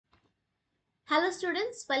Hello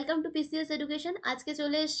students, welcome to PCS education. আজকে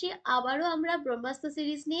চলে এসেছি আবারও আমরা ব্রহ্মাস্ত্র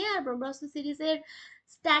সিরিজ নিয়ে। আর ব্রহ্মাস্ত্র সিরিজের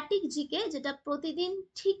স্ট্যাটিক জিকে, যেটা প্রতিদিন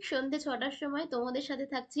ঠিক সন্ধ্যে 6টার সময় তোমাদের সাথে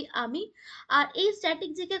থাকছি আমি। আর এই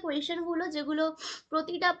স্ট্যাটিক জিকে কোয়েশ্চেনগুলো, যেগুলো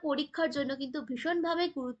প্রতিটা পরীক্ষার জন্য কিন্তু ভীষণভাবে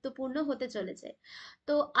গুরুত্বপূর্ণ হতে চলেছে।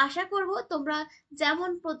 তো আশা করব তোমরা যেমন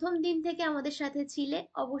প্রথম দিন থেকে আমাদের সাথে ছিলে,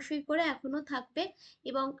 অবশ্যই করে এখনো থাকবে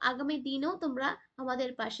এবং আগামী দিনেও তোমরা আমাদের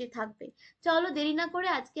পাশে থাকবে। চলো দেরি না করে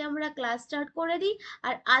আজকে আমরা ক্লাস স্টার্ট করে দিই।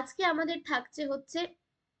 আর আজকে আমাদের থাকছে হচ্ছে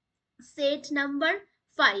সেট নাম্বার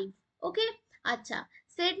 5। ওকে, আচ্ছা,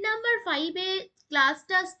 সেট নাম্বার 5-এ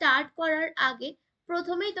ক্লাসটা স্টার্ট করার আগে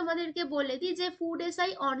প্রথমেই তোমাদেরকে বলে দিই যে ফুড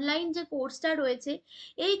এসআই অনলাইন যে কোর্সটা রয়েছে,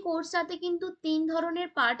 এই কোর্সটাতে কিন্তু 3 ধরনের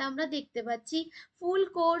পার্ট আমরা দেখতে পাচ্ছি: full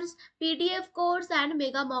course, PDF course and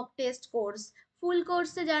mega mock test course. ফুল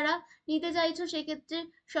কোর্সে যারা নিতে চাইছো সেক্ষেত্রে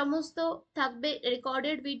সমস্ত থাকবে,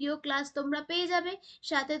 রেকর্ডেড ভিডিও ক্লাস তোমরা পেয়ে যাবে,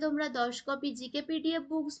 সাথে তোমরা 10 কপি জিকে পিডিএফ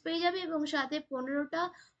বুকস পেয়ে যাবে এবং সাথে 15টা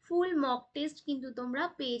ফুল মক টেস্ট কিন্তু তোমরা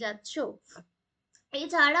পেয়ে যাচ্ছ।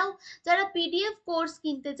 এছাড়াও যারা পিডিএফ কোর্স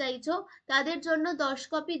কিনতে চাইছো তাদের জন্য 10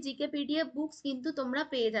 কপি জিকে পিডিএফ বুকস কিন্তু তোমরা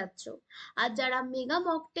পেয়ে যাচ্ছ। আর যারা মেগা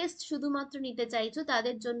মক টেস্ট শুধুমাত্র নিতে চাইছো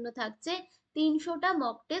তাদের জন্য থাকছে 300টা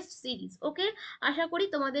মক টেস্ট সিরিজ। ওকে, আশা করি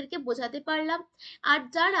তোমাদেরকে বোঝাতে পারলাম। আর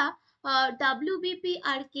যারা ডাব্লিউবিপি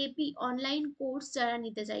আর কেপি অনলাইন কোর্স যারা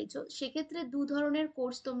নিতে চাইছো, সেক্ষেত্রে 2 ধরনের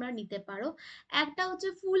কোর্স তোমরা নিতে পারো। একটা হচ্ছে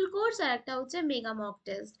ফুল কোর্স আর একটা হচ্ছে মেগা মক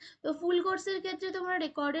টেস্ট। তো ফুল কোর্সের ক্ষেত্রে তোমরা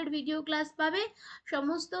রেকর্ডেড ভিডিও ক্লাস পাবে,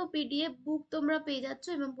 সমস্ত পিডিএফ বুক তোমরা পেয়ে যাচ্ছ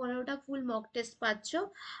এবং 15টা ফুল মক টেস্ট পাচ্ছ।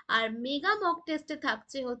 আর মেগা মক টেস্টে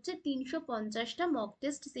থাকছে হচ্ছে 350টা মক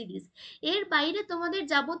টেস্ট সিরিজ। এর বাইরে তোমাদের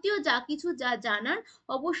যাবতীয় যা কিছু যা জানার,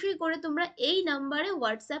 অবশ্যই করে তোমরা এই নাম্বারে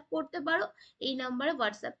হোয়াটসঅ্যাপ করতে পারো। এই নাম্বারে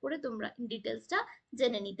হোয়াটসঅ্যাপ করে তোমরা ডিটেলসটা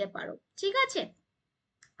জেনে নিতে পারো, ঠিক আছে?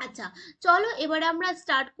 আচ্ছা, চলো এবারে আমরা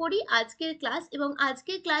স্টার্ট করি আজকের ক্লাস। এবং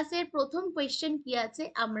আজকের ক্লাসের প্রথম কোয়েশ্চেন কি আছে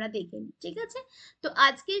আমরা দেখে নিই, ঠিক আছে? তো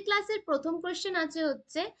আজকের ক্লাসের প্রথম কোয়েশ্চেন আছে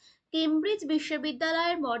হচ্ছে, কেমব্রিজ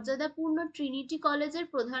বিশ্ববিদ্যালয়ের মর্যাদাপূর্ণ ট্রিনিটি কলেজের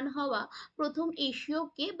প্রধান হওয়া প্রথম এশীয়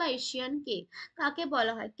কে বা এশিয়ান কে? কাকে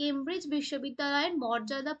বলা হয় কেমব্রিজ বিশ্ববিদ্যালয়ের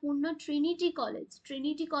মর্যাদাপূর্ণ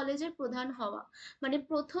ট্রিনিটি কলেজের প্রধান হওয়া? মানে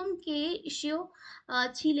প্রথম কে এশীয়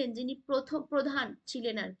ছিলেন, যিনি প্রথম প্রধান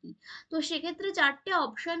ছিলেন আর কি। তো সেক্ষেত্রে 4টে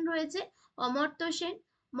অপশন রয়েছে: অমর্ত্য সেন,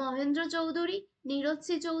 মহেন্দ্র চৌধুরী, নীরজ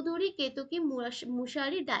সি চৌধুরী, কেতকী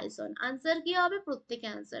মুশারি ডাইসন। আনসার কি হবে? প্রত্যেকে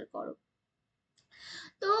আনসার করো।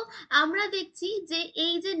 তো আমরা দেখছি যে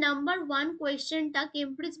এই যে নাম্বার 1 কোয়েশ্চেনটা,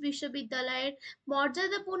 কেমব্রিজ বিশ্ববিদ্যালয়ের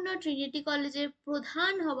মর্যাদাপূর্ণ ট্রিনিটি কলেজের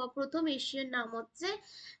প্রধান হওয়া প্রথম এশিয়ান নাম হচ্ছে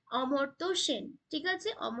অমর্ত্য সেন, ঠিক আছে?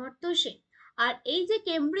 অমর্ত্য সেন। আর এই যে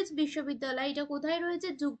কেমব্রিজ বিশ্ববিদ্যালয়, এটা কোথায় রয়েছে?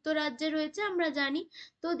 যুক্তরাজ্যে রয়েছে, আমরা জানি।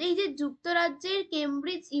 তো এই যে যুক্তরাজ্যের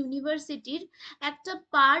কেমব্রিজ ইউনিভার্সিটির একটা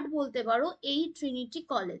পার্ট বলতে পারো এই ট্রিনিটি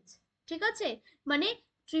কলেজ, ঠিক আছে? মানে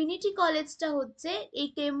ট্রিনিটি কলেজটা হচ্ছে এই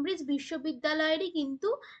কেমব্রিজ বিশ্ববিদ্যালয়েরই কিন্তু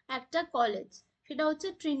একটা কলেজ, সেটা হচ্ছে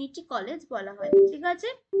ট্রিনিটি কলেজ বলা হয়, ঠিক আছে?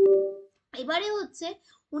 এবারে হচ্ছে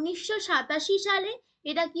 1987 সালে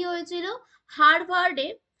এটা কি হয়েছিল? হার্ভার্ডে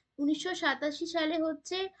 1987 সালে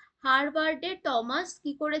হচ্ছে হার্ভার্ডে টমাস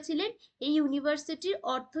কি করেছিলেন? এই ইউনিভার্সিটির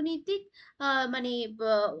অর্থনৈতিক মানে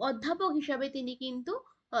অধ্যাপক হিসাবে তিনি কিন্তু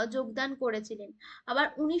যোগদান করেছিলেন। আবার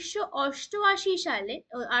 1988 সালে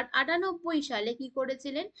 98 সালে কি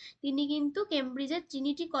করেছিলেন? তিনি কিন্তু কেমব্রিজের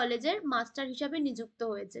ট্রিনিটি কলেজের মাস্টার হিসাবে নিযুক্ত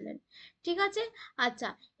হয়েছিলেন, ঠিক আছে? আচ্ছা,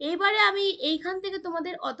 এইবারে আমি এইখান থেকে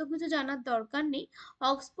তোমাদের অত কিছু জানার দরকার নেই।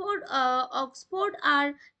 অক্সফোর্ড আর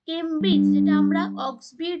কেমব্রিজ, যেটা আমরা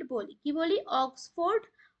অক্সফোর্ড বলি, কি বলি?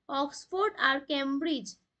 অক্সফোর্ড আর কেমব্রিজ,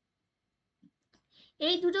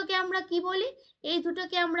 এই দুটোকে আমরা কি বলি? এই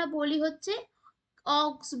দুটোকে আমরা বলি হচ্ছে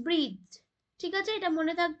অক্সব্রিজ, ঠিক আছে? এটা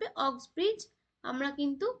মনে থাকবে, অক্সব্রিজ আমরা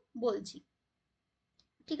কিন্তু বলছি,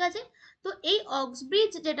 ঠিক আছে? তো এই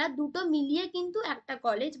অক্সব্রিজ যেটা, দুটো মিলিয়ে কিন্তু একটা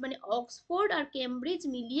কলেজ, মানে অক্সফোর্ড আর কেমব্রিজ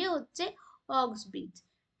মিলিয়ে হচ্ছে অক্সব্রিজ,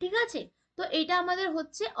 ঠিক আছে? তো এটা আমাদের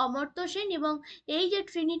হচ্ছে অমর্ত্য সেন। এবং এই যে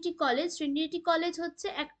ট্রিনিটি কলেজ হচ্ছে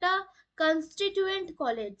একটা কনস্টিটিউয়েন্ট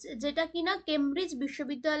কলেজ, যেটা কিনা কেমব্রিজ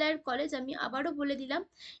বিশ্ববিদ্যালয়ের কলেজ, আমি আবারও বলে দিলাম।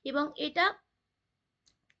 এবং এটা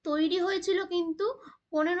তৈরি হয়েছিল কিন্তু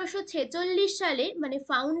 1546 সালে, মানে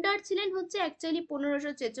ফাউন্ডার ছিলেন হচ্ছে অ্যাকচুয়ালি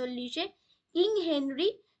 1546-এ কিং হেনরি,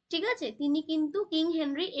 ঠিক আছে? তিনি কিন্তু কিং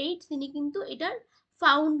হেনরি 8, তিনি কিন্তু এটার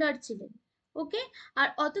ফাউন্ডার ছিলেন। ওকে, আর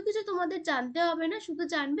অত কিছু তোমাদের জানতে হবে না, শুধু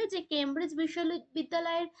জানবে যে কেমব্রিজ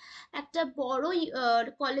বিশ্ববিদ্যালয়ের একটা বড়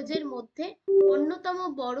কলেজের মধ্যে অন্যতম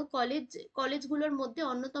বড় কলেজগুলোর মধ্যে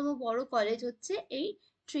অন্যতম বড় কলেজ হচ্ছে এই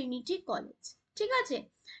ট্রিনিটি কলেজ, ঠিক আছে?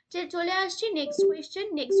 চলে আসছি নেক্সট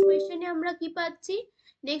কোয়েশ্চেনে আমরা কি পাচ্ছি?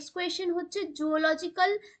 নেক্সট কোয়েশ্চেন হচ্ছে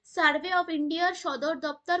জুওলজিক্যাল সার্ভে অফ ইন্ডিয়ার সদর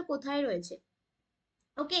দপ্তর কোথায় রয়েছে?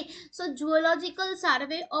 ওকে, সো জুওলজিক্যাল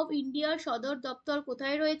সার্ভে অফ ইন্ডিয়ার সদর দপ্তর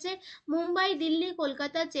কোথায় রয়েছে? মুম্বাই, দিল্লি,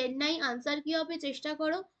 কলকাতা, চেন্নাই। আনসার কি হবে চেষ্টা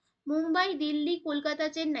করো। মুম্বাই, দিল্লি, কলকাতা,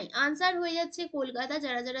 চেন্নাই। আনসার হয়ে যাচ্ছে কলকাতা।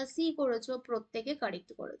 যারা যারা সি করেছো প্রত্যেকে কারেক্ট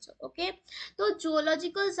করেছো। ওকে, তো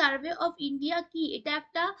জুওলজিক্যাল সার্ভে অফ ইন্ডিয়া কি? এটা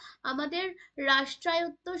একটা আমাদের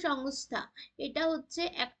রাষ্ট্রায়ত্ত সংস্থা। এটা হচ্ছে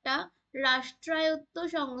একটা রাষ্ট্রায়ত্ত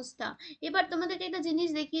সংস্থা। এবার তোমাদেরকে একটা জিনিস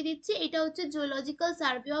দেখিয়ে দিচ্ছি, এটা হচ্ছে জুওলজিক্যাল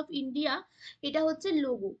সার্ভে অফ ইন্ডিয়া, এটা হচ্ছে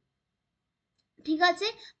লোগো। ঠিক আছে,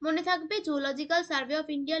 মনে থাকবে জুওলজিক্যাল সার্ভে অফ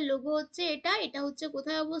ইন্ডিয়ার লোগো হচ্ছে এটা। এটা হচ্ছে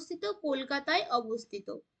কোথায় অবস্থিত? কলকাতায় অবস্থিত।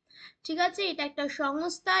 ঠিক আছে, এটা একটা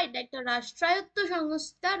সংস্থা, এটা একটা রাষ্ট্রায়ত্ত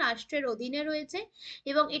সংস্থা, রাষ্ট্রের অধীনে রয়েছে।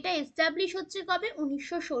 এবং এটা এস্টাবলিশ হচ্ছে কবে?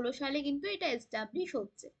 1916 সালে কিন্তু এটা এস্টাবলিশ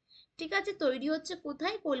হচ্ছে। ঠিক আছে, তৈরি হচ্ছে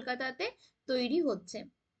কোথায়? কলকাতাতে তৈরি হচ্ছে।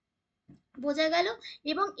 বোঝা গেল?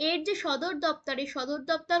 এবং এর যে সদর দপ্তর, এই সদর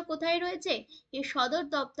দপ্তর কোথায় রয়েছে? এর সদর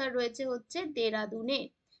দপ্তর রয়েছে হচ্ছে দেরাদুনে।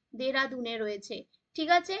 দেরাদুনে রয়েছে। ঠিক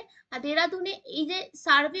আছে, আর দেরাদুনে এই যে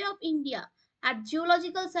survey of India R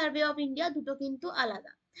geological survey of India দুটো কিন্তু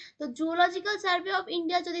আলাদা। তো জুওলজিক্যাল সার্ভে অফ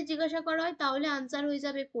ইন্ডিয়া যদি জিজ্ঞাসা করা হয় তাহলে আনসার হয়ে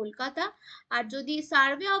যাবে কলকাতা। আর যদি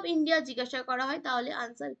সার্ভে অফ ইন্ডিয়া জিজ্ঞাসা করা হয় তাহলে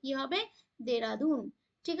আনসার কি হবে? দেরাদুন।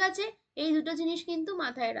 ঠিক আছে, এই দুটো জিনিস কিন্তু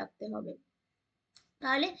মাথায় রাখতে হবে।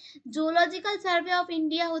 তাহলে জুওলজিক্যাল সার্ভে অফ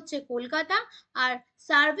ইন্ডিয়া হচ্ছে কলকাতা, আর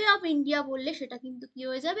সার্ভে অফ ইন্ডিয়া বললে সেটা কিন্তু কি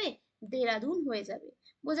হয়ে যাবে? দেরাদুন হয়ে যাবে।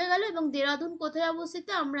 বোঝা গেল? এবং দেরাদুন কোথায় অবস্থিত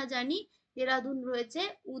আমরা জানি, দেরাদুন রয়েছে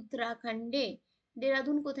উত্তরাখণ্ডে।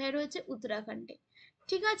 দেরাদুন কোথায় রয়েছে? উত্তরাখণ্ডে।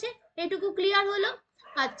 ঠিক আছে, এটুকু ক্লিয়ার হলো?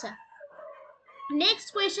 আচ্ছা, নেক্সট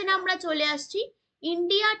কোয়েশ্চেন আমরা চলে আসছি।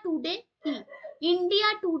 ইন্ডিয়া টুডে কি? ইন্ডিয়া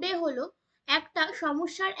টুডে হলো একটা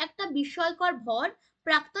সমস্যার একটা বিস্ময়কর ভর,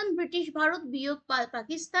 প্রাক্তন ব্রিটিশ ভারত বিয়োগ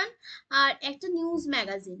পাকিস্তান, আর একটা নিউজ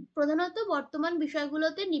ম্যাগাজিন, প্রধানত বর্তমান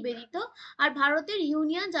বিষয়গুলোতে নিবেদিত, আর ভারতের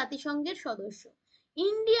ইউনিয়ন জাতিসংঘের সদস্য।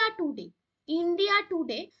 ইন্ডিয়া টুডে, ইন্ডিয়া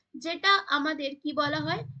টুডে যেটা আমাদের কি বলা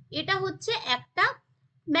হয়? এটা হচ্ছে একটা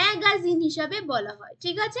ম্যাগাজিন হিসাবে বলা হয়।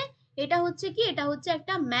 ঠিক আছে, এটা হচ্ছে কি? এটা হচ্ছে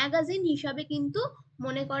একটা ম্যাগাজিন হিসাবে কিন্তু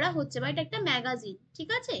মনে করা হচ্ছে, বা এটা একটা ম্যাগাজিন। ঠিক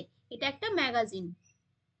আছে, এটা একটা ম্যাগাজিন।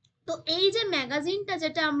 তো এই যে ম্যাগাজিনটা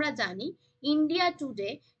যেটা আমরা জানি ইন্ডিয়া টুডে,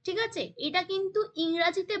 ঠিক আছে, এটা কিন্তু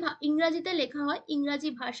ইংরাজিতে লেখা হয়, ইংরাজি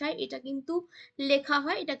ভাষায় এটা কিন্তু লেখা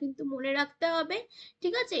হয়, এটা কিন্তু মনে রাখতে হবে।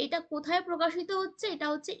 ঠিক আছে, এটা কোথায় প্রকাশিত হচ্ছে? এটা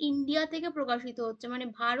হচ্ছে ইন্ডিয়া থেকে প্রকাশিত হচ্ছে, মানে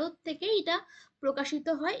ভারত থেকে এটা প্রকাশিত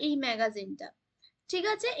হয় এই ম্যাগাজিনটা। ঠিক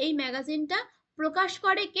আছে, এই ম্যাগাজিনটা প্রকাশ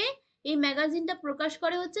করে কে? এই ম্যাগাজিনটা প্রকাশ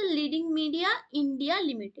করে হচ্ছে লিডিং মিডিয়া ইন্ডিয়া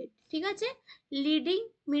লিমিটেড। ঠিক আছে, leading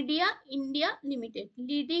media India limited,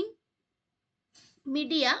 leading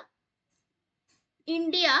media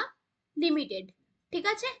India limited. ঠিক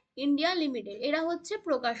আছে, ইন্ডিয়া লিমিটেড এরা হচ্ছে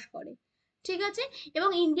প্রকাশ করে। ঠিক আছে, এবং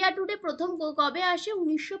ইন্ডিয়া টুডে প্রথম কবে আসে?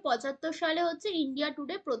 1975 সালে হচ্ছে ইন্ডিয়া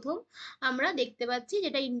টুডে প্রথম আমরা দেখতে পাচ্ছি,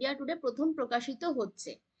 যেটা ইন্ডিয়া টুডে প্রথম প্রকাশিত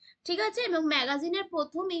হচ্ছে। ঠিক আছে, এবং ম্যাগাজিনের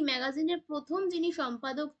প্রথম, এই ম্যাগাজিনের প্রথম যিনি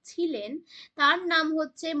সম্পাদক ছিলেন তার নাম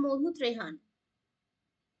হচ্ছে মধু ত্রেহান।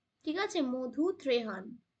 ঠিক আছে, মধু ত্রেহান।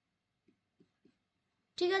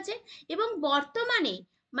 ঠিক আছে, এবং বর্তমানে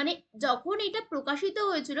মানে যখন এটা প্রকাশিত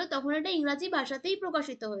হয়েছিল তখন এটা ইংরাজি ভাষাতেই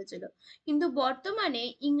প্রকাশিত হয়েছিল, কিন্তু বর্তমানে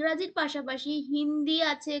ইংরাজির পাশাপাশি হিন্দি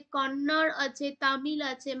আছে, কন্নড় আছে, তামিল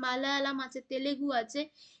আছে, মালায়ালাম আছে, তেলেগু আছে,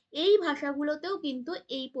 এই ভাষাগুলোতেও কিন্তু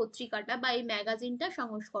এই পত্রিকাটা বা এই ম্যাগাজিনটা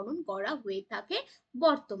সংস্করণ করা হয়ে থাকে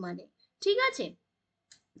বর্তমানে। ঠিক আছে,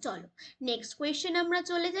 চলো নেক্সট কোয়েশ্চেন আমরা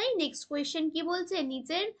চলে যাই। নেক্সট কোয়েশ্চেন কি বলছে?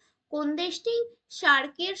 নিচের কোন দেশটি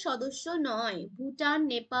সার্কের সদস্য নয়? ভুটান,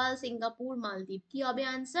 নেপাল, সিঙ্গাপুর, মালদ্বীপ। কি হবে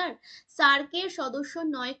আনসার? সার্কের সদস্য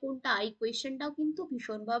নয় কোনটা? এই কোয়েশ্চেনটাও কিন্তু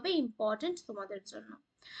ভীষণভাবে ইম্পর্টেন্ট তোমাদের জন্য।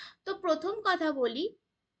 তো প্রথম কথা বলি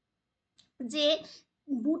যে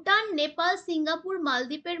ভুটান, নেপাল, সিঙ্গাপুর,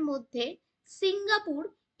 মালদ্বীপের মধ্যে সিঙ্গাপুর,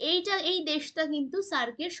 এই দেশটা কিন্তু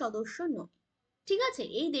সার্কের সদস্য নয়। ঠিক আছে,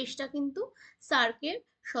 এই দেশটা কিন্তু সার্কের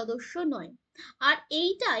সদস্য নয়। আর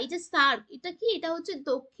এইটা, এই যে সার্ক, এটা কি? এটা হচ্ছে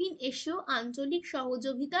দক্ষিণ এশীয় আঞ্চলিক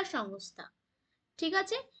সহযোগিতা সংস্থা। ঠিক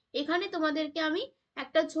আছে, এখানে তোমাদেরকে আমি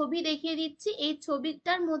একটা ছবি দেখিয়ে দিচ্ছি, এই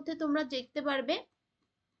ছবিটার মধ্যে তোমরা দেখতে পারবে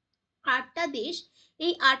 8টা দেশ।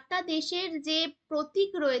 এই 8টা দেশের যে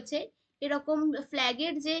প্রতীক রয়েছে, এরকম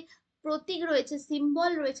ফ্ল্যাগের যে প্রতীক রয়েছে,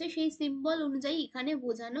 সিম্বল রয়েছে, সেই সিম্বল অনুযায়ী এখানে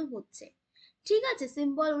বোঝানো হচ্ছে। ঠিক আছে,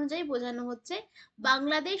 সিম্বল অনুযায়ী বোঝানো হচ্ছে।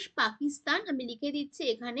 বাংলাদেশ, পাকিস্তান, আমি লিখে দিচ্ছি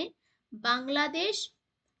এখানে, বাংলাদেশ,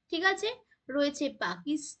 ঠিক আছে, রয়েছে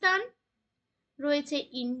পাকিস্তান, রয়েছে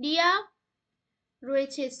ইন্ডিয়া,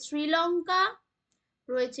 রয়েছে শ্রীলঙ্কা,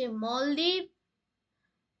 রয়েছে মলদ্বীপ,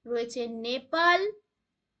 রয়েছে নেপাল,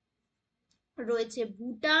 রয়েছে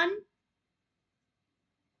ভুটান,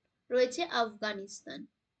 রয়েছে আফগানিস্তান।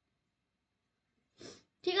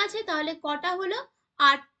 ঠিক আছে, তাহলে কটা হলো?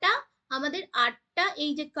 আটটা। আমাদের আটটা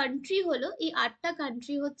এই যে কান্ট্রি হলো, এই আটটা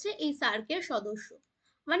কান্ট্রি হচ্ছে এই সার্কের সদস্য,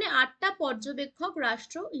 মানে আটটা পর্যবেক্ষক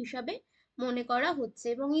রাষ্ট্র হিসাবে মনে করা হচ্ছে।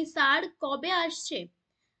 এবং এই সার্ক কবে আসছে?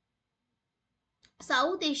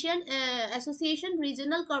 South Asian association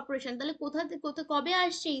regional corporation, তাহলে কোথা কবে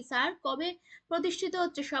আসছে এই সার্ক, কবে প্রতিষ্ঠিত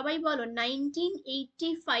হচ্ছে? সবাই বলো।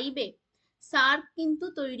 1985-এ সার্ক কিন্তু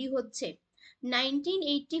তৈরি হচ্ছে।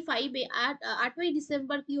 1985-এ 8ই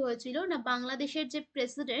ডিসেম্বর কি হয়েছিল না, বাংলাদেশের যে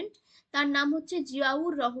প্রেসিডেন্ট, তার নাম হচ্ছে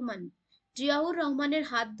জিয়াউর রহমান, জিয়াউর রহমানের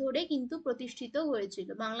হাত ধরে কিন্তু প্রতিষ্ঠিত হয়েছিল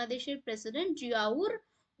বাংলাদেশের প্রেসিডেন্ট জিয়াউর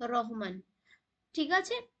রহমান। ঠিক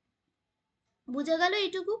আছে, বুঝা গেল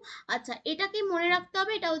এইটুকু? আচ্ছা, এটাকে মনে রাখতে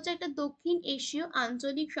হবে, এটা হচ্ছে একটা দক্ষিণ এশীয়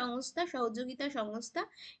আঞ্চলিক সংস্থা, সহযোগিতা সংস্থা।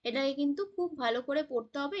 এটাকে কিন্তু খুব ভালো করে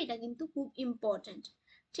পড়তে হবে, এটা কিন্তু খুব ইম্পর্ট্যান্ট।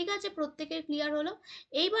 ঠিক আছে, প্রত্যেকের ক্লিয়ার হলো?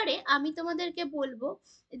 এইবারে আমি তোমাদেরকে বলবো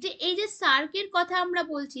যে এই যে সার্কের কথা আমরা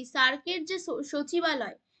বলছি, সার্কের যে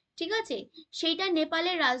সচিবালয়, ঠিক আছে, সেইটা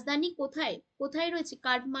নেপালের রাজধানী কোথায় কোথায় রয়েছে?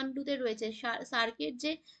 কাঠমান্ডুতে রয়েছে। সার্কের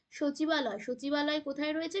যে সচিবালয়, সচিবালয়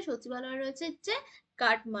কোথায় রয়েছে? সচিবালয় রয়েছে হচ্ছে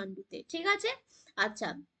কাঠমান্ডুতে। ঠিক আছে, আচ্ছা,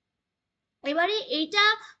 এবারে এইটা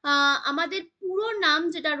আমাদের পুরো নাম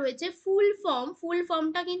যেটা রয়েছে, ফুল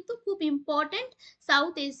ফর্মটা কিন্তু খুব important.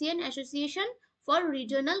 South Asian association for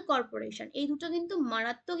regional corporation, এই দুটো কিন্তু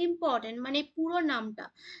মারাত্মক ইম্পর্টেন্ট, মানে পুরো নামটা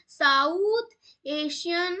south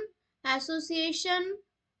Asian association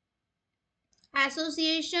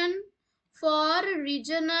association for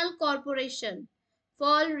regional corporation,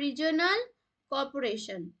 for regional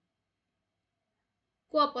corporation,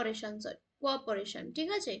 cooperation, sorry cooperation, ঠিক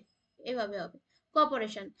আছে, এভাবে হবে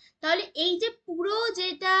কোঅপারেশন। তাহলে এই যে পুরো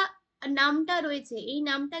যেটা নামটা রয়েছে, এই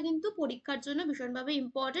নামটা কিন্তু পরীক্ষার জন্য ভীষণভাবে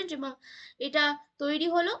ইম্পর্টেন্ট, এবং এটা তৈরি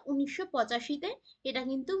হলো 1985-তে, এটা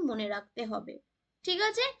কিন্তু মনে রাখতে হবে। ঠিক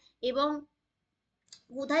আছে, এবং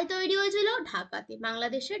কোথায় তৈরি হয়েছিল? ঢাকাতে,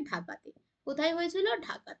 বাংলাদেশের ঢাকাতে। কোথায় হয়েছিল?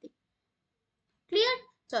 ঢাকাতে। ক্লিয়ার?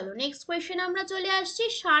 চলো নেক্সট কোয়েশ্চেন আমরা চলে আসছি।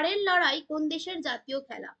 ষাঁড়ের লড়াই কোন দেশের জাতীয়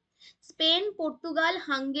খেলা? স্পেন, পর্তুগাল,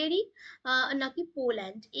 হাঙ্গেরি, নাকি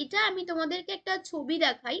পোল্যান্ড? এটা আমি তোমাদেরকে একটা ছবি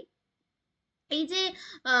দেখাই। এই যে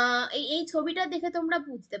এই ছবিটা দেখে তোমরা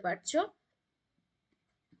বুঝতে পারছো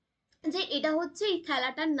যে এটা হচ্ছে এই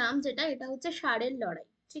খেলাটার নাম, যেটা এটা হচ্ছে ষাঁড়ের লড়াই।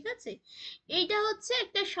 ঠিক আছে, এইটা হচ্ছে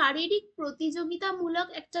একটা শারীরিক প্রতিযোগিতামূলক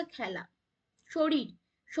একটা খেলা। শরীর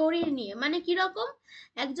শরীর নিয়ে, মানে কিরকম?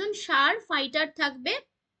 একজন ষাঁড় ফাইটার থাকবে,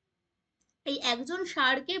 এই একজন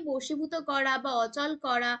ষাঁড়কে বশীভূত করা বা অচল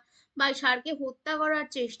করা বা ষাঁড়কে হত্যা করার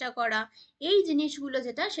চেষ্টা করা, এই জিনিসগুলো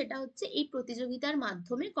যেটা, সেটা হচ্ছে এই প্রতিযোগিতার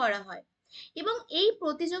মাধ্যমে করা হয়। এবং এই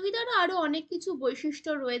প্রতিযোগিতারও আরো অনেক কিছু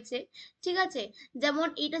বৈশিষ্ট্য রয়েছে। ঠিক আছে, যেমন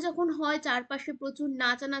এটা যখন হয়, চারপাশে প্রচুর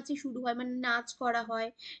নাচানাচি শুরু হয়, মানে নাচ করা হয়।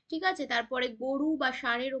 ঠিক আছে, তারপরে গরু বা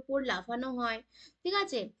ষাঁড়ের ওপর লাফানো হয়। ঠিক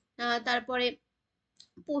আছে, তারপরে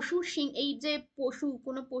পশুর শিং, এই যে পশু,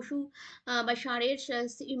 কোনো পশু বা ষাঁড়ের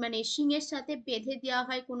মানে শিংয়ের সাথে বেঁধে দেওয়া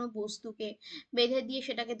হয় কোনো বস্তুকে, বেঁধে দিয়ে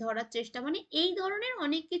সেটাকে ধরার চেষ্টা, মানে এই ধরনের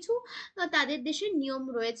অনেক কিছু তাদের দেশের নিয়ম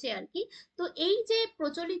রয়েছে আর কি। তো এই যে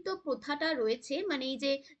প্রচলিত প্রথাটা রয়েছে, মানে এই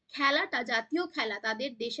যে খেলাটা জাতীয় খেলা,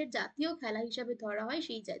 তাদের দেশের জাতীয় খেলা হিসাবে ধরা হয়,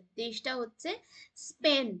 সেই দেশটা হচ্ছে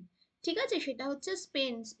স্পেন। ঠিক আছে, সেটা হচ্ছে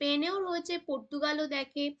স্পেন। স্পেনেও রয়েছে, পর্তুগালও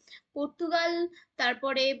দেখে, পর্তুগাল,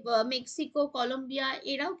 তারপরে মেক্সিকো, কলম্বিয়া,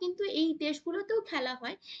 এরাও কিন্তু এই দেশগুলোতেও খেলা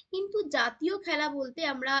হয়। কিন্তু জাতীয় খেলা বলতে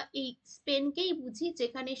আমরা এই স্পেনকেই বুঝি,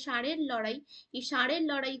 যেখানে ষাঁড়ের লড়াই, এই ষাঁড়ের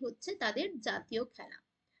লড়াই হচ্ছে তাদের জাতীয় খেলা।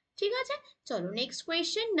 ঠিক আছে, চলো নেক্সট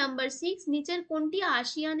কোয়েশ্চেন নাম্বার 6, নিচের কোনটি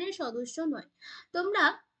আসিয়ানের সদস্য নয়? তোমরা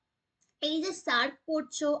এই যে সার্ক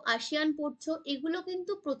পড়ছো, আসিয়ান পড়ছো, এগুলো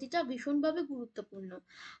কিন্তু প্রতিটা ভীষণভাবে গুরুত্বপূর্ণ।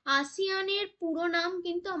 আসিয়ানের পুরো নাম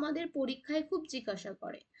কিন্তু আমাদের পরীক্ষায় খুব জিজ্ঞাসা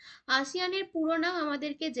করে। আসিয়ানের পুরো নাম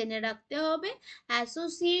আমাদেরকে জেনে রাখতে হবে,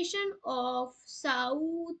 association of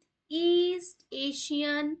south east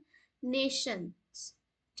Asian Nations.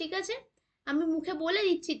 ঠিক আছে, আমি মুখে বলে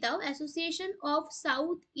দিচ্ছি, তাও association of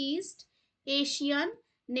south east Asian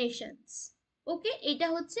Nations. ওকে, এটা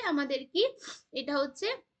হচ্ছে আমাদের কি, এটা হচ্ছে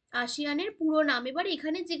আসিয়ানের পুরো নাম। এবার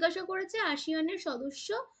এখানে জিজ্ঞাসা করেছে আসিয়ানের সদস্য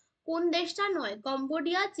কোন দেশটা নয়?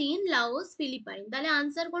 কম্বোডিয়া, চীন, লাওস, ফিলিপাইন। তাহলে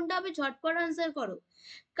আনসার কোনটা হবে? ঝটপট আনসার করো।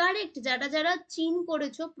 কারেক্ট, যারা যারা চীন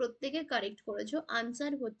করেছো প্রত্যেকে কারেক্ট করেছো,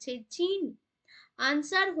 আনসার হচ্ছে চীন,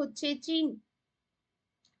 আনসার হচ্ছে চীন।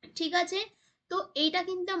 ঠিক আছে, তো এইটা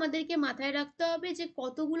কিন্তু আমাদেরকে মাথায় রাখতে হবে যে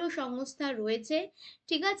কতগুলো সংস্থা রয়েছে।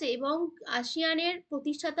 ঠিক আছে, এবং আসিয়ানের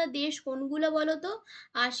প্রতিষ্ঠাতা দেশ কোনগুলো বলো তো?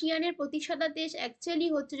 আসিয়ানের প্রতিষ্ঠাতা দেশ অ্যাকচুয়ালি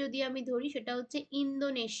হচ্ছে, যদি আমি ধরি, সেটা হচ্ছে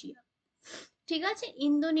ইন্দোনেশিয়া। ঠিক আছে,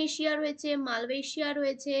 ইন্দোনেশিয়া রয়েছে, মালয়েশিয়া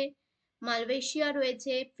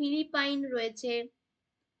রয়েছে, ফিলিপাইন রয়েছে,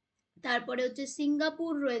 তারপরে হচ্ছে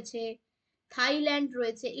সিঙ্গাপুর রয়েছে, থাইল্যান্ড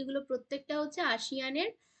রয়েছে। এগুলো প্রত্যেকটা হচ্ছে আসিয়ানের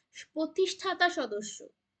প্রতিষ্ঠাতা সদস্য।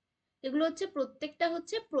 এগুলো হচ্ছে প্রত্যেকটা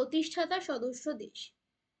হচ্ছে প্রতিষ্ঠাতা সদস্য দেশ।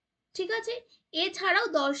 ঠিক আছে, এছাড়াও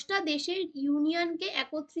 10টা দেশের ইউনিয়নকে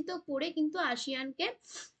একত্রিত করে কিন্তু আসিয়ানকে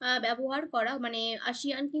ব্যবহার করা, মানে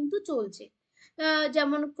আসিয়ান কিন্তু চলছে।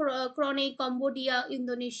 যেমন ক্রনে Cambodia,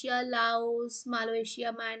 Indonesia, Laos, Malaysia,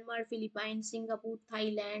 Myanmar, Philippine, Singapore,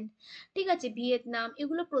 Thailand, ঠিক আছে, ভিয়েতনাম,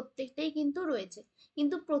 এগুলো প্রত্যেকটাই কিন্তু রয়েছে।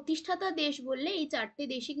 কিন্তু প্রতিষ্ঠাতা দেশ বললে এই 4টে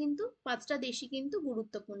দেশই কিন্তু, 5টা দেশই কিন্তু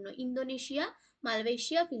গুরুত্বপূর্ণ: Indonesia,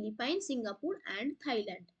 Malaysia, Philippine, Singapore and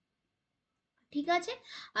Thailand. ঠিক আছে,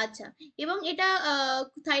 আচ্ছা। এবং এটা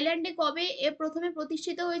থাইল্যান্ডে কবে প্রথমে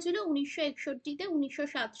প্রতিষ্ঠিত হয়েছিল? 1961-তে।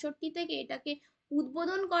 1967 থেকে এটাকে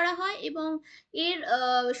উদ্বোধন করা হয়, এবং এর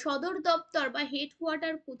সদর দপ্তর বা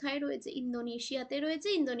হেডকোয়ার্টার কোথায় রয়েছে? ইন্দোনেশিয়াতে রয়েছে।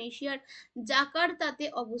 ইন্দোনেশিয়ার জাকার্তাতে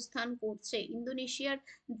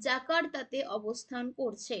অবস্থান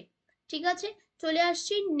করছে। ঠিক আছে, চলে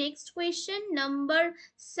আসছি নেক্সট কোয়েশ্চেন নাম্বার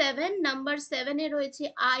 7 রয়েছে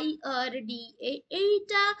IRDA।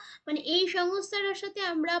 এইটা মানে এই সংস্থাটার সাথে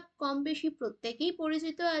আমরা কম বেশি প্রত্যেকেই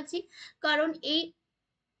পরিচিত আছি, কারণ এই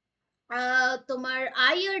তোমার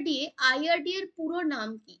আইআরডি এর পুরো নাম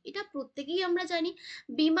কি এটা প্রত্যেকেই আমরা জানি: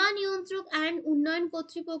 বিমান নিয়ন্ত্রক অ্যান্ড উন্নয়ন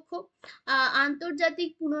কর্তৃপক্ষ, আন্তর্জাতিক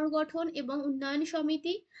পুনর্গঠন এবং উন্নয়ন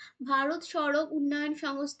সমিতি, ভারত সড়ক উন্নয়ন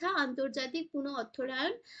সংস্থা, আন্তর্জাতিক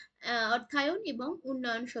অর্থায়ন এবং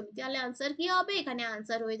উন্নয়ন সমিতি। তাহলে আনসার কি হবে? এখানে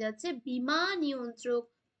আনসার হয়ে যাচ্ছে বিমান নিয়ন্ত্রক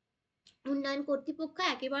উন্নয়ন কর্তৃপক্ষ।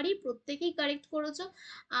 একেবারেই প্রত্যেকেই কারেক্ট করেছো।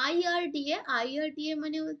 আইআরডিএ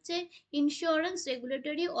মানে হচ্ছে insurance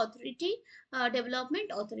regulatory authority development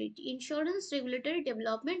authority. Insurance regulatory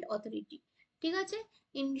development authority, ঠিক আছে,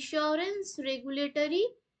 ইন্স্যুরেন্স রেগুলেটরি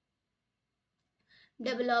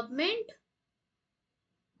ডেভেলপমেন্ট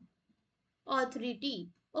অথরিটি।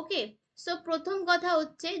 ওকে, সো প্রথম কথা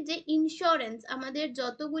হচ্ছে যে ইন্স্যুরেন্স, আমাদের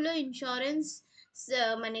যতগুলো ইন্স্যুরেন্স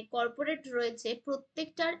মানে কর্পোরেট রয়েছে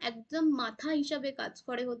প্রত্যেকটার একদম মাথা হিসাবে কাজ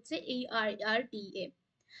করে হচ্ছে এই আইআরডিএ।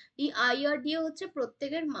 এই আইআরডিএ হচ্ছে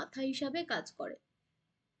প্রত্যেকের মাথা হিসাবে কাজ করে।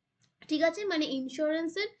 ঠিক আছে, মানে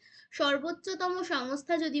ইন্স্যুরেন্সের সর্বোচ্চতম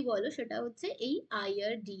সংস্থা যদি বলো সেটা হচ্ছে এই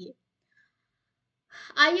আইআরডিএ।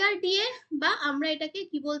 আইআরডিএ বা আমরা এটাকে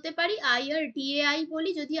কি বলতে পারি? আইআরডিএআই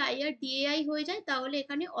বলি। যদি আইআরডিএআই হয়ে যায় তাহলে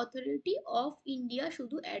এখানে অথরিটি অফ ইন্ডিয়া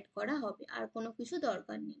শুধু অ্যাড করা হবে, আর কোনো কিছু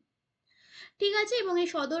দরকার নেই। ঠিক আছে, এবং এই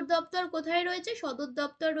সদর দপ্তর কোথায় রয়েছে? সদর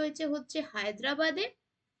দপ্তর রয়েছে হচ্ছে হায়দ্রাবাদে।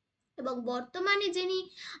 এবং বর্তমানে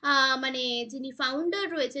মানে যিনি ফাউন্ডার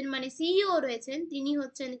রয়েছেন, মানে সিইও রয়েছেন, তিনি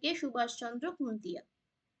হচ্ছেন কে? সুভাষচন্দ্র খুন্তিয়া।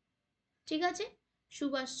 ঠিক আছে,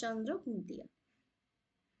 সুভাষচন্দ্র খুন্তিয়া।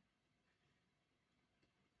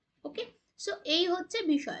 ওকে, সো এই হচ্ছে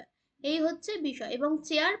বিষয়। এবং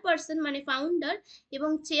চেয়ারপারসন মানে ফাউন্ডার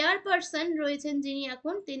এবং চেয়ারপারসন রয়েছেন যিনি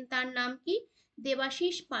এখন, তার নাম কি?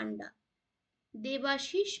 দেবাশিস পান্ডা।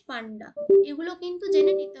 দেবাশিস পান্ডা। এগুলো কিন্তু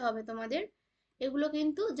জেনে নিতে হবে তোমাদের, এগুলো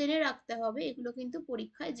কিন্তু জেনে রাখতে হবে, এগুলো কিন্তু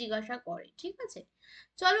পরীক্ষায় জিজ্ঞাসা করে। ঠিক আছে,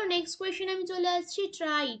 চলো নেক্সট কোয়েশ্চেন আমি চলে আসছি।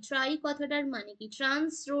 ট্রাই কথাটার মানে কি?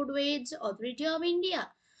 Trans roadways authority of India,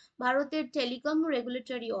 ভারতের টেলিকম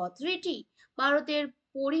রেগুলেটরি অথরিটি, ভারতের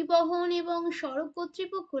পরিবহন এবং সড়ক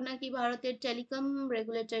কর্তৃপক্ষ, নাকি ভারতের টেলিকম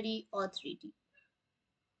রেগুলেটরি অথরিটি?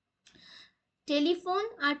 টেলিফোন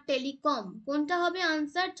আর টেলিকম কোনটা হবে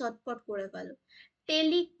আনসার? চটপট করে ফেলো।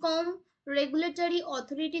 টেলিকম রেগুলেটরি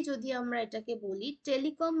অথরিটি যদি আমরা এটাকে বলি,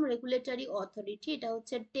 টেলিকম রেগুলেটরি অথরিটি, এটা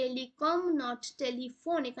হচ্ছে টেলিকম নট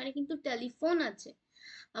টেলিফোন। এখানে কিন্তু টেলিফোন আছে,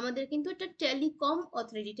 আমাদের কিন্তু এটা telecom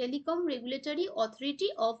authority, telecom regulatory authority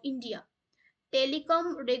of India. Telecom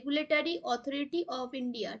regulatory authority of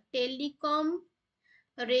India, telecom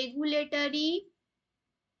regulatory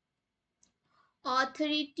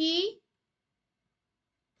authority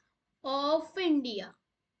of India.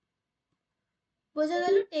 বোঝা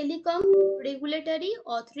গেল? Telecom regulatory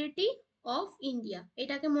authority of India,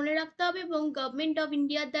 এটাকে মনে রাখতে হবে। এবং গভর্নমেন্ট অফ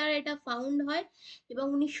ইন্ডিয়ার দ্বারা এটা ফাউন্ড হয়, এবং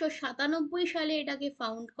 1997 সালে এটাকে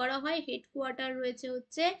ফাউন্ড করা হয়। হেডকোয়ার্টার রয়েছে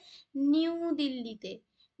হচ্ছে নিউ দিল্লিতে।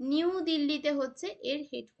 নিউ দিল্লিতে হচ্ছে এর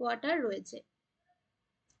হেডকোয়ার্টার রয়েছে।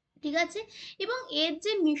 ঠিক আছে, এবং এর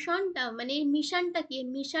যে মিশনটা, মানে এই মিশনটা কি? এর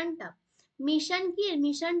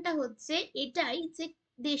মিশনটা হচ্ছে এটাই যে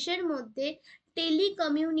দেশের মধ্যে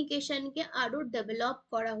টেলিকমিউনিকেশনকে আরো ডেভেলপ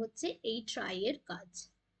করা হচ্ছে এই ট্রাই এর কাজ।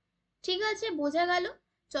 ঠিক আছে, বোঝা গেল?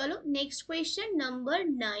 চলো নেক্সট কোয়েশ্চেন নাম্বার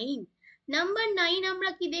 9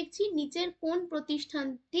 আমরা কি দেখছি? নিচের কোন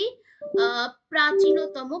প্রতিষ্ঠানটি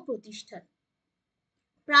প্রাচীনতম প্রতিষ্ঠান?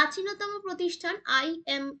 প্রাচীনতম প্রতিষ্ঠান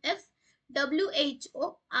IMF, WHO,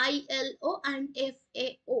 ILO and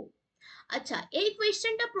FAO। আচ্ছা, এই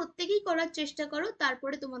কোয়েশ্চেনটা প্রত্যেকেই করার চেষ্টা করো,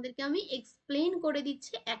 তারপরে তোমাদেরকে আমি এক্সপ্লেন করে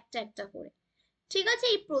দিচ্ছি একটা একটা করে। ঠিক আছে?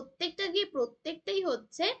 এই প্রত্যেকটাই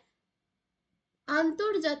হচ্ছে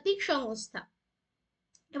আন্তর্জাতিক সংস্থা।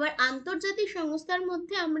 এবার আন্তর্জাতিক সংস্থার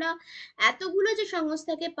মধ্যে আমরা এতগুলো যে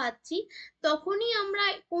সংস্থাকে পাচ্ছি, তখনই আমরা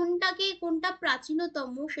কোনটা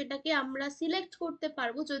প্রাচীনতম সেটাকে আমরা সিলেক্ট করতে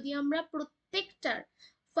পারবো যদি আমরা প্রত্যেকটার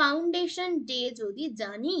ফাউন্ডেশন ডে যদি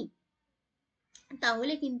জানি,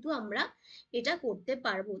 তাহলে কিন্তু আমরা এটা করতে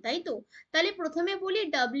পারবো, তাই তো? তাহলে প্রথমে বলি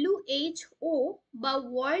WHO বা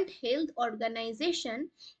ওয়ার্ল্ড হেলথ অর্গানাইজেশন,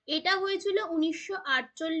 এটা হয়েছিল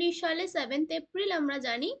 1948 সালে 7th এপ্রিল, আমরা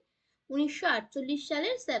জানি 1948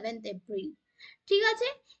 সালের 7th এপ্রিল। ঠিক আছে?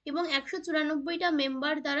 এবং 194টা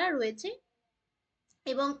মেম্বার দ্বারা রয়েছে,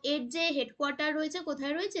 এবং এর যে হেডকোয়ার্টার রয়েছে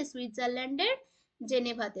কোথায় রয়েছে? সুইজারল্যান্ডের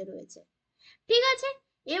জেনেভাতে রয়েছে। ঠিক আছে?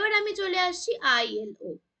 এবার আমি চলে আসছি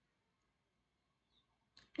ILO,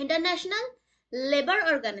 international labour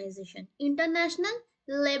organisation. International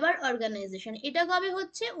labour organisation এটা কবে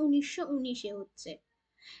হচ্ছে? 1919-এ হচ্ছে।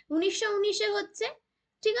 1919-এ হচ্ছে।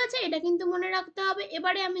 ঠিক আছে? এটা কিন্তু মনে রাখতে হবে।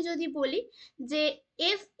 এবারে আমি যদি বলি যে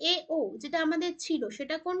FAO যেটা আমাদের ছিল,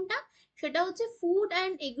 সেটা কোনটা? সেটা হচ্ছে food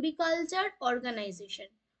and agriculture organisation.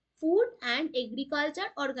 Food and agriculture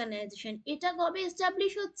organisation এটা কবে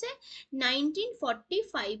এস্টাবলিশ হচ্ছে?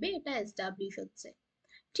 1945-এ এটা এস্টাবলিশ হচ্ছে।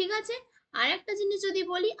 ঠিক আছে? আর একটা জিনিস যদি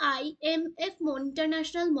বলি IMF,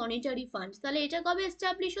 ইন্টারন্যাশনাল মনিটারি ফান্ড, তাহলে এটা কবে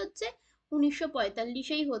এস্টাবলিশ হচ্ছে?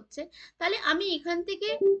 1945-এই হচ্ছে। তাহলে আমি এখান থেকে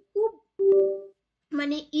খুব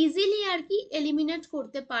মানে ইজিলি আর কি এলিমিনেট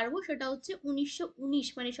করতে পারবো, সেটা হচ্ছে 1919,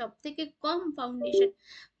 মানে সব থেকে কম ফাউন্ডেশন,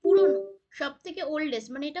 পুরনো, সব থেকে ওল্ডেস্ট,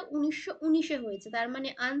 মানে এটা 1919-এ হয়েছে। তার মানে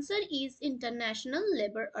answer is international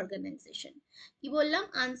labour organisation. কি বললাম?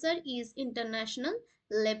 Answer is international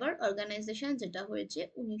labour organisation, যেটা হয়েছে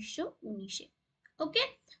 1919-এ। ওকে,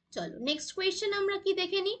 চলো নেক্সট কোয়েশ্চেন আমরা কি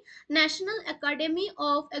দেখে নিই। National academy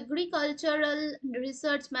of agricultural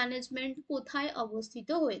research management কোথায়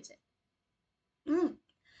অবস্থিত হয়েছে? হুম,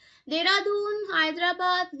 দেরাদুন,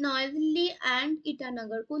 হায়দ্রাবাদ, নয়াদিল্লি অ্যান্ড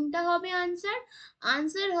ইটানগর, কোনটা হবে আনসার?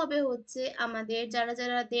 আনসার হবে হচ্ছে আমাদের, যারা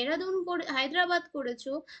যারা দেরাদুন করে হায়দ্রাবাদ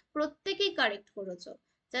করেছো প্রত্যেকেই কারেক্ট করেছো,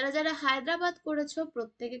 যারা যারা হায়দ্রাবাদ করেছো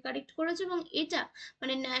প্রত্যেকে কারেক্ট করেছো। এবং এটা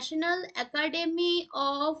মানে national academy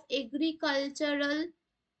of agricultural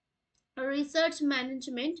research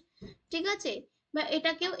management, ঠিক আছে? বা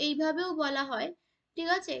এটাকেও এইভাবেও বলা হয়। ঠিক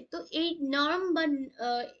আছে? তো এই নর্ম বা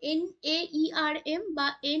NAERM বা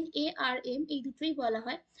NARM, এই দুটোই বলা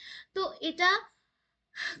হয়। তো এটা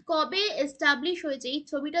কবে এস্টাবলিশ হয়েছে? এই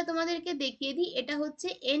ছবিটা তোমাদেরকে দেখিয়ে দিই, এটা হচ্ছে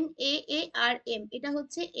NAARM, এটা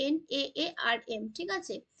হচ্ছে NAARM, ঠিক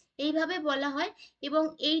আছে? এইভাবে বলা হয়। এবং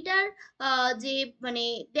এইটার যে মানে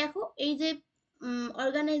দেখো, এই যে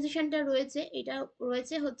অর্গানাইজেশনটা রয়েছে, এটা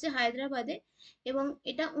রয়েছে হচ্ছে হায়দ্রাবাদে, এবং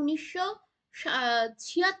এটা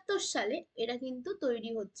 1976 সালে এটা কিন্তু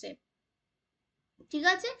তৈরি হচ্ছে। ঠিক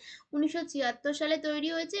আছে? 1976 সালে তৈরি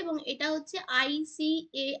হয়েছে, এবং এটা হচ্ছে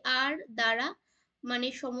ICAR দ্বারা মানে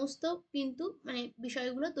সমস্ত কিন্তু মানে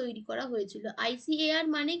বিষয়গুলো তৈরি করা হয়েছিল। ICAR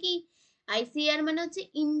মানে কি? ICAR মানে হচ্ছে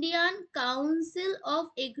Indian council of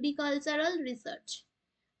agricultural research.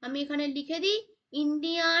 আমি এখানে লিখে দিই,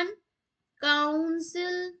 Indian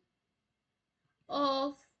council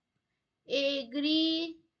of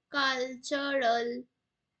agricultural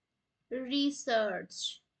research.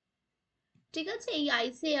 ঠিক আছে? এই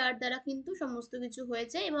ICAR দ্বারা কিন্তু সমস্ত কিছু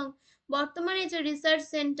হয়েছে, এবং বর্তমানে যে রিসার্চ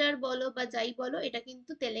সেন্টার বলো বা যাই বলো, এটা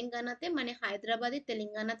কিন্তু তেলেঙ্গানাতে মানে হায়দ্রাবাদে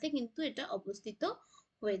তেলেঙ্গানাতে কিন্তু এটা অবস্থিত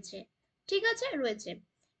হয়েছে। ঠিক আছে? রয়েছে।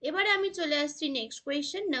 এবারে আমি চলে আসছি নেক্সট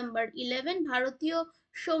কোয়েশ্চেন নাম্বার 11। ভারতীয়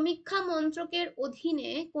সমীক্ষা মন্ত্রকের অধীনে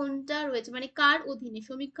কোনটা রয়েছে, মানে কার অধীনে?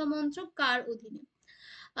 সমীক্ষা মন্ত্রক কার অধীনে?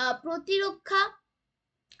 প্রতিরক্ষা,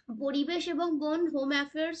 পরিবেশ এবং বন, হোম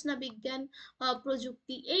অ্যাফেয়ার্স, না বিজ্ঞান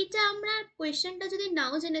প্রযুক্তি? এইটা আমরা কোয়েশ্চেনটা যদি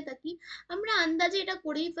নাও জেনে থাকি, আমরা আন্দাজে এটা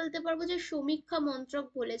করেই ফেলতে পারবো যে সমীক্ষা মন্ত্রক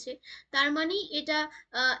বলেছে, তার মানে এটা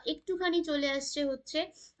একটুখানি চলে আসছে হচ্ছে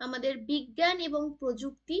আমাদের বিজ্ঞান এবং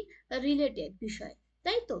প্রযুক্তি রিলেটেড বিষয়,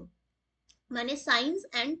 তাই তো? মানে সায়েন্স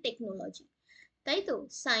অ্যান্ড টেকনোলজি, তাই তো?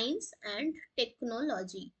 Science and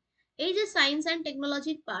technology. এই যে সায়েন্স অ্যান্ড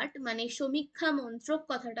টেকনোলজির পার্ট, মানে সমীক্ষা মন্ত্রক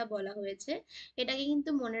কথাটা বলা হয়েছে, এটাকে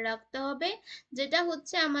কিন্তু মনে রাখতে হবে, যেটা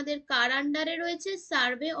হচ্ছে আমাদের কার আন্ডারে রয়েছে?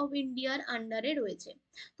 সার্ভে অফ ইন্ডিয়ার আন্ডারে রয়েছে।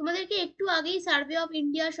 তোমাদেরকে একটু আগেই সার্ভে অফ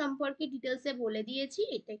ইন্ডিয়া সম্পর্কে ডিটেলসে বলে দিয়েছি,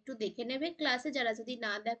 এটা একটু দেখে নেবে ক্লাসে যারা যদি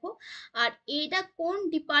না দেখো। আর এটা কোন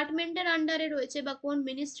ডিপার্টমেন্টের আন্ডারে রয়েছে বা কোন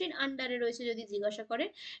মিনিস্ট্রির আন্ডারে রয়েছে যদি জিজ্ঞাসা করে,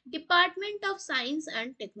 department of science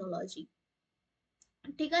and technology.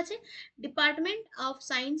 ঠিক আছে, ডিপার্টমেন্ট অফ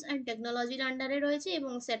সায়েন্স অ্যান্ড টেকনোলজির আন্ডারে রয়েছে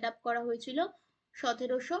এবং সেট আপ করা হয়েছিল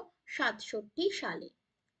 1767 সালে।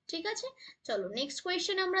 ঠিক আছে, চলো নেক্সট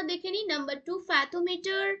কোয়েশ্চেন আমরা দেখে নিই। নাম্বার 2,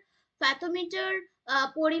 ফ্যাথোমিটার। ফ্যাথোমিটার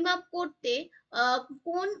পরিমাপ করতে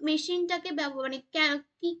কোন মেশিনটাকে ব্যবহার, মানে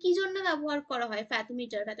কি কি জন্য ব্যবহার করা হয়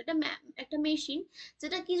ফ্যাথোমিটার? একটা মেশিন,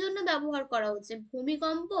 যেটা কি জন্য ব্যবহার করা হচ্ছে?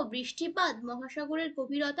 ভূমিকম্প, বৃষ্টিপাত, মহাসাগরের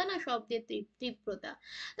গভীরতা, না শব্দের তীব্রতা?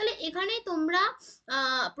 তাহলে এখানে তোমরা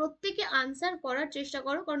প্রত্যেকে আনসার করার চেষ্টা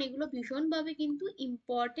করো, কারণ এগুলো ভীষণভাবে কিন্তু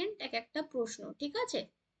ইম্পর্টেন্ট এক একটা প্রশ্ন। ঠিক আছে,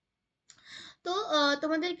 তো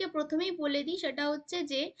তোমাদেরকে প্রথমেই বলে দিই, সেটা হচ্ছে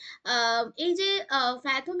যে এই যে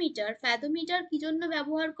ফ্যাথোমিটার, ফ্যাথোমিটার কি জন্য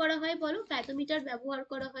ব্যবহার করা হয় বলো? ফ্যাথোমিটার ব্যবহার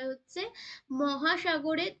করা হয় হচ্ছে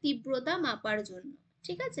মহাসাগরের তীব্রতা মাপার জন্য।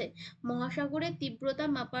 ঠিক আছে, মহাসাগরের তীব্রতা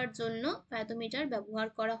মাপার জন্য ফ্যাথোমিটার ব্যবহার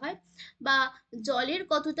করা হয়। বা জলের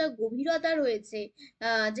কতটা গভীরতা রয়েছে,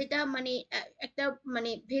 যেটা মানে একটা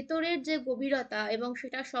মানে ভেতরের যে গভীরতা এবং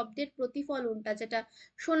সেটা শব্দের প্রতিফলনটা যেটা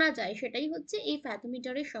শোনা যায়, সেটাই হচ্ছে এই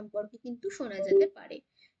ফ্যাথোমিটারের সম্পর্কে কিন্তু শোনা যেতে পারে।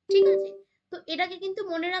 ঠিক আছে, তো এটাকে কিন্তু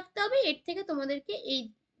মনে রাখতে হবে, এর থেকে তোমাদেরকে এই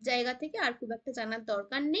জায়গা থেকে আর খুব একটা জানার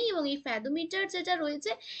দরকার নেই। এবং এই ফ্যাথোমিটার যেটা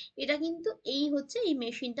রয়েছে, এটা কিন্তু এই হচ্ছে এই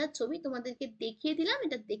মেশিনটার ছবি তোমাদেরকে দেখিয়ে দিলাম,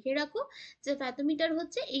 এটা দেখে রাখো যে ফ্যাথোমিটার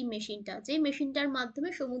হচ্ছে এই মেশিনটা, যে মেশিনটার মাধ্যমে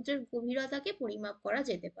সমুদ্রের গভীরতাকে পরিমাপ করা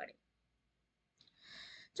যেতে পারে।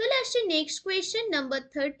 চলে আসছে নেক্সট কোয়েশ্চেন, নাম্বার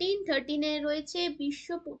 13। 13-এ রয়েছে বিশ্ব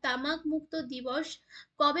তামাক মুক্ত দিবস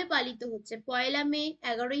কবে পালিত হচ্ছে? 1 মে,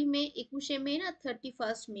 11 মে, 21 মে, না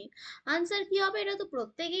 31 মে? আনসার কি হবে? এটা তো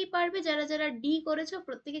প্রত্যেকেই পারবে, যারা যারা ডি করেছো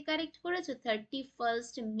প্রত্যেকে কারেক্ট করেছো। 31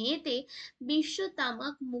 মেতে বিশ্ব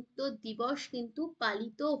তামাক মুক্ত দিবস কিন্তু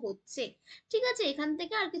পালিত হচ্ছে। ঠিক আছে, এখান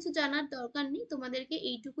থেকে আর কিছু জানার দরকার নেই, তোমাদেরকে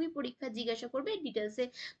এইটুকুই পরীক্ষা জিজ্ঞাসা করবে, ডিটেলসে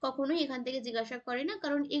কখনোই এখান থেকে জিজ্ঞাসা করে না,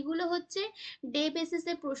 কারণ এগুলো হচ্ছে ডে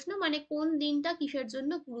বেসিসে প্রশ্ন, মানে কোন দিনটা কিসের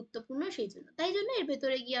জন্য গুরুত্বপূর্ণ সেই জন্য, তাই জন্য এর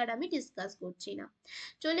ভেতরে গিয়ে আর আমি ডিসকাস করছি না।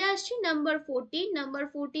 চলে আসছি নাম্বার 14। নাম্বার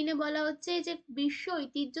 14-এ বলা হচ্ছে যে বিশ্ব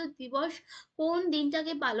ঐতিহ্য দিবস কোন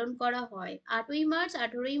দিনটাকে পালন করা হয়? 8ই March,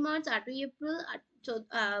 18ই March, 8ই April,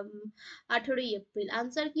 18ই April?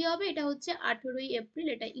 Answer কি হবে? এটা হচ্ছে 18ই এপ্রিল,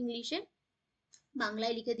 এটা ইংলিশে,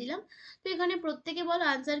 বাংলায় লিখে দিলাম। তো এখানে প্রত্যেকে বলো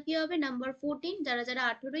আনসার কি হবে? নাম্বার 14, যারা যারা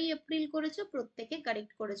 18ই এপ্রিল করেছো প্রত্যেকে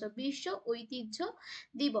কারেক্ট করেছো। বিশ্ব ঐতিহ্য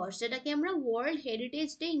দিবস, যেটাকে আমরা ওয়ার্ল্ড হেরিটেজ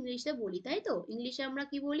ডে ইংলিশে বলি, তাই তো? ইংলিশে আমরা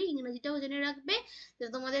কি বলি, ইংরেজিটাও জেনে রাখবে,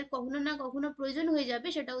 যেটা তোমাদের কখনো না কখনো প্রয়োজন হয়ে যাবে,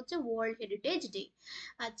 সেটা হচ্ছে ওয়ার্ল্ড হেরিটেজ ডে।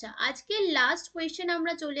 আচ্ছা, আজকে লাস্ট কোয়েশ্চেন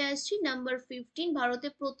আমরা চলে আসছি, নাম্বার 15। ভারতে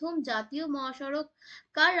প্রথম জাতীয় মহাসড়ক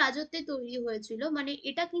কার রাজত্বে তৈরি হয়েছিল? মানে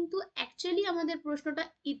এটা কিন্তু অ্যাকচুয়ালি আমাদের প্রশ্নটা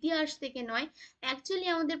ইতিহাস থেকে নয়, অ্যাকচুয়ালি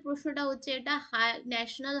আমাদের প্রশ্নটা হচ্ছে এটা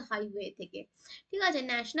ন্যাশনাল হাইওয়ে থেকে। ঠিক আছে,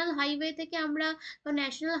 ন্যাশনাল হাইওয়ে থেকে আমরা,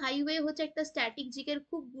 ন্যাশনাল হাইওয়ে হচ্ছে একটা স্ট্যাটিক জিকের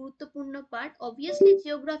খুব গুরুত্বপূর্ণ পার্ট, অবভিয়াসলি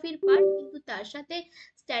জিওগ্রাফির পার্ট, কিন্তু তার সাথে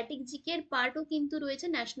স্ট্যাটিক জিকের পার্টও কিন্তু রয়েছে।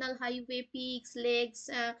 ন্যাশনাল হাইওয়ে, পিকস, লেকস,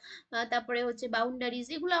 তারপরে হচ্ছে বাউন্ডারিজ,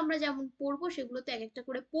 এগুলো আমরা যেমন পড়বো সেগুলো তো এক একটা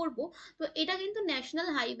করে পড়বো। তো এটা কিন্তু ন্যাশনাল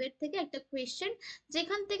হাইওয়ে থেকে একটা কোয়েশ্চেন,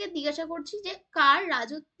 যেখান থেকে জিজ্ঞাসা করছি যে কার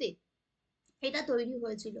রাজত্বে এটা তৈরি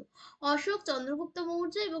হয়েছিল? অশোক, চন্দ্রগুপ্ত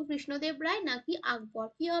মৌর্য এবং কৃষ্ণদেব রায়, নাকি আকবর?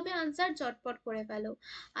 কি হবে আনসার? চটপট করে ফেলো।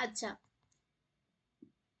 আচ্ছা,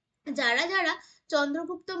 যারা যারা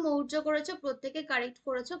চন্দ্রগুপ্ত মৌর্য করেছো প্রত্যেকে কারেক্ট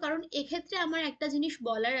করেছো, কারণ এক্ষেত্রে আমার একটা জিনিস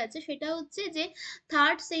বলার আছে, সেটা হচ্ছে যে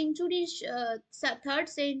থার্ড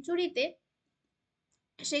সেঞ্চুরিতে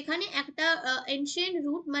সেখানে একটা এনশিয়েন্ট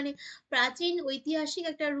রুট, মানে প্রাচীন ঐতিহাসিক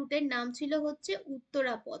একটা রুটের নাম ছিল হচ্ছে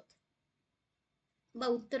উত্তরাপথ বা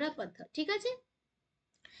উত্তরাপথ। ঠিক আছে,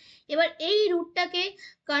 এবার এই রুটটাকে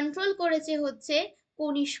কন্ট্রোল করেছে হচ্ছে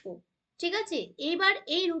কনিষ্ক। ঠিক আছে, এইবার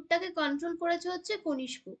এই রুটটাকে কন্ট্রোল করেছে হচ্ছে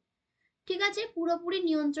কনিষ্ক। ঠিক আছে, পুরোপুরি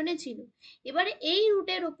নিয়ন্ত্রণে ছিল। এবারে এই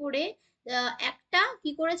রুটের ওপরে একটা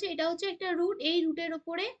কি করেছে, এটা হচ্ছে একটা রুট, এই রুটের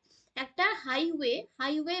ওপরে একটা হাইওয়ে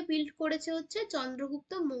হাইওয়ে বিল্ড করেছে হচ্ছে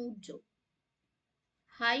চন্দ্রগুপ্ত মৌর্য।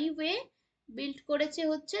 হাইওয়ে বিল্ড করেছে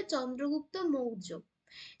হচ্ছে চন্দ্রগুপ্ত মৌর্য।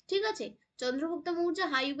 ঠিক আছে, চন্দ্রগুপ্ত মৌর্য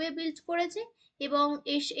হাইওয়ে বিল্ড করেছে এবং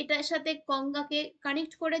এটার সাথে গঙ্গাকে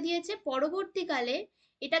কানেক্ট করে দিয়েছে। পরবর্তীকালে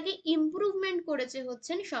এটাকে ইমপ্রুভমেন্ট করেছে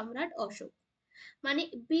হচ্ছেন সম্রাট অশোক। মানে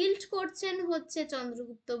বিল্ড করছেন হচ্ছে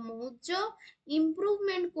চন্দ্রগুপ্ত মৌর্য,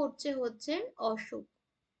 ইমপ্রুভমেন্ট করছে হচ্ছেন অশোক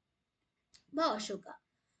বা অশোকা।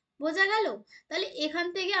 বোঝা গেল? তাহলে এখান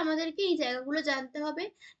থেকে আমাদেরকে এই জায়গাগুলো জানতে হবে।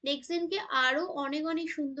 নেক্সট দিনকে আরো অনেক অনেক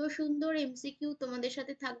সুন্দর সুন্দর এমসিকিউ তোমাদের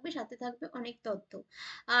সাথে থাকবে, সাথে থাকবে অনেক তথ্য।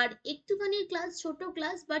 আর একটুখানি ক্লাস, ছোট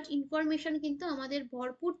ক্লাস, বাট ইনফরমেশন কিন্তু আমাদের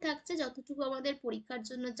ভরপুর থাকছে, যতটুকু আমাদের পরীক্ষার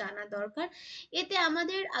জন্য জানা দরকার। এতে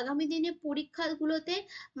আমাদের আগামী দিনে পরীক্ষাগুলোতে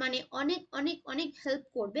মানে অনেক অনেক অনেক হেল্প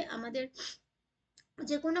করবে আমাদের।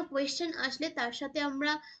 যে কোনো কোয়েশ্চেন আসলে তার সাথে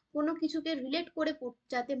আমরা কোনো কিছুকে রিলেট করে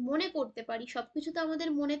যাতে মনে করতে পারি। সবকিছু তো আমাদের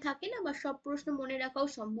মনে থাকে না, বা সব প্রশ্ন মনে রাখাও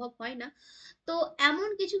সম্ভব হয় না। তো এমন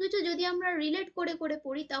কিছু কিছু যদি আমরা রিলেট করে করে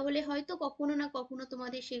পড়ি, তাহলে হয়তো কখনো না কখনো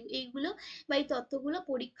তোমাদের সেই এইগুলো বা এই তথ্যগুলো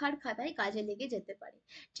পরীক্ষার খাতায় কাজে লেগে যেতে পারে।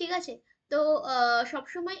 ঠিক আছে? তো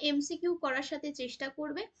সবসময় এমসিকিউ করার সাথে চেষ্টা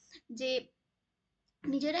করবে যে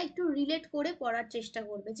নিজেরা একটু রিলেট করে পড়ার চেষ্টা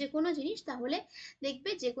করবে যে কোনো জিনিস, তাহলে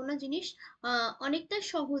দেখবে যে কোনো জিনিস অনেকটা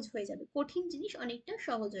সহজ হয়ে যাবে, কঠিন জিনিস অনেকটা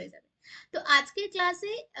সহজ হয়ে যাবে। তো আজকের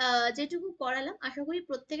ক্লাসে যেটুকু করালাম আশা করি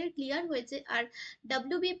প্রত্যেকের ক্লিয়ার হয়েছে। আর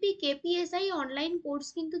ডাব্লিউবিপি কেপিএসআই অনলাইন কোর্স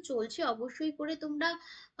কিন্তু চলছে, অবশ্যই করে তোমরা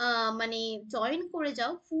মানে জয়েন করে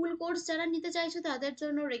যাও। ফুল কোর্স যারা নিতে চাইছো তাদের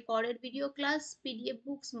জন্য recorded video class, PDF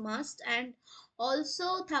books must, and also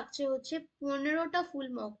থাকছে হচ্ছে 15টা ফুল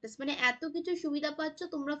মক টেস্ট। মানে এত কিছু সুবিধা পাচ্ছ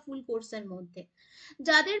তোমরা ফুল কোর্সের মধ্যে।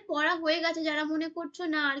 যাদের পড়া হয়ে গেছে, যারা মনে করছো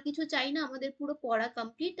না আর কিছু চাই না, আমাদের পুরো পড়া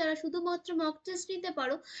কমপ্লিট, তারা শুধুমাত্র মক টেস্ট নিতে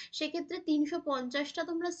পারো। সেক্ষেত্রে 350টা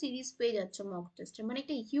তোমরা সিরিজ পেয়ে যাচ্ছ মক টেস্টে, মানে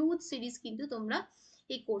একটা হিউজ সিরিজ কিন্তু তোমরা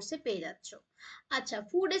এই কোর্সে পেয়ে যাচ্ছ। আচ্ছা,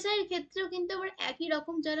 ফুড এসআই এর ক্ষেত্রেও কিন্তু আবার একই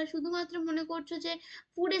রকম, যারা শুধুমাত্র মনে করছো যে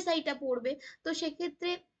ফুড এসআইটা পড়বে, তো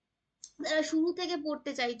সেক্ষেত্রে যারা শুরু থেকে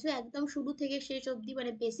পড়তে চাইছো একদম শুরু থেকে শেষ অবধি,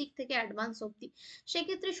 মানে বেসিক থেকে অ্যাডভান্স অবধি,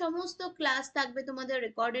 সেক্ষেত্রে সমস্ত ক্লাস থাকবে তোমাদের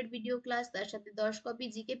রেকর্ডেড ভিডিও ক্লাস, তার সাথে 10 কপি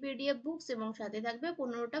জিকে পিডিএফ বুকস, এবং সাথে থাকবে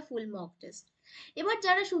 15টা ফুল মক টেস্ট। এবার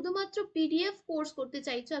যারা শুধুমাত্র পিডিএফ কোর্স করতে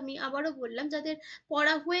চাইছো, আমি আবারও বললাম, যাদের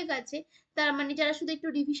পড়া হয়ে গেছে, তার মানে যারা শুধু একটু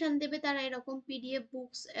রিভিশন দেবে, তারা এরকম পিডিএফ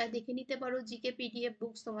বুকস দেখে নিতে পারো। জিকে পিডিএফ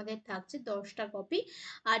বুকস তোমাদের থাকছে 10টা কপি।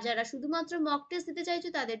 আর যারা শুধুমাত্র মক টেস্ট দিতে চাইছো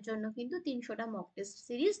তাদের জন্য কিন্তু 300টা মক টেস্ট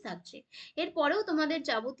সিরিজ থাকছে। এরপরেও তোমাদের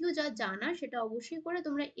যাবতীয় যা জানার সেটা অবশ্যই করে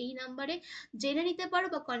তোমরা এই নাম্বারে জেনে নিতে পারো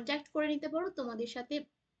বা কন্ট্যাক্ট করে নিতে পারো। তোমাদের সাথে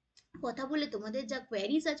কথা বলে তোমাদের যা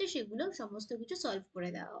কোয়ারিজ আছে সেগুলো সমস্ত কিছু সলভ করে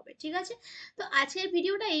দেওয়া হবে। ঠিক আছে? তো আজকের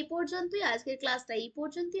ভিডিওটা এই পর্যন্তই, আজকের ক্লাসটা এই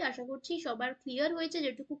পর্যন্তই। আশা করছি সবার ক্লিয়ার হয়েছে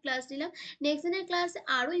যেটুকু ক্লাস দিলাম। নেক্সট দিনের ক্লাস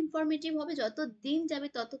আরো ইনফরমেটিভ হবে, যত দিন যাবে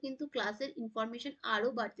তত কিন্তু ক্লাসের ইনফরমেশন আরো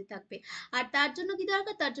বাড়তে থাকবে। আর তার জন্য কি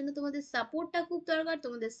দরকার? তার জন্য তোমাদের সাপোর্টটা খুব দরকার।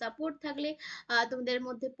 তোমাদের সাপোর্ট থাকলে, তোমাদের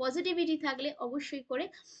মধ্যে পজিটিভিটি থাকলে অবশ্যই করে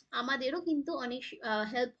আমাদেরও কিন্তু অনেক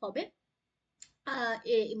হেল্প হবে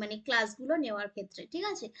মানে ক্লাসগুলো নেওয়ার ক্ষেত্রে। ঠিক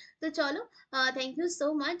আছে? তো চলো, thank you so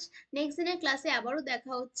much. Next দিনের ক্লাসে আবারও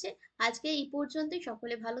দেখা হচ্ছে। আজকে এই পর্যন্তই।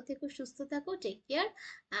 সকলে ভালো থেকো, সুস্থ থাকো, টেক কেয়ার।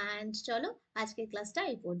 অ্যান্ড চলো, আজকের ক্লাসটা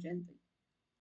এই পর্যন্তই।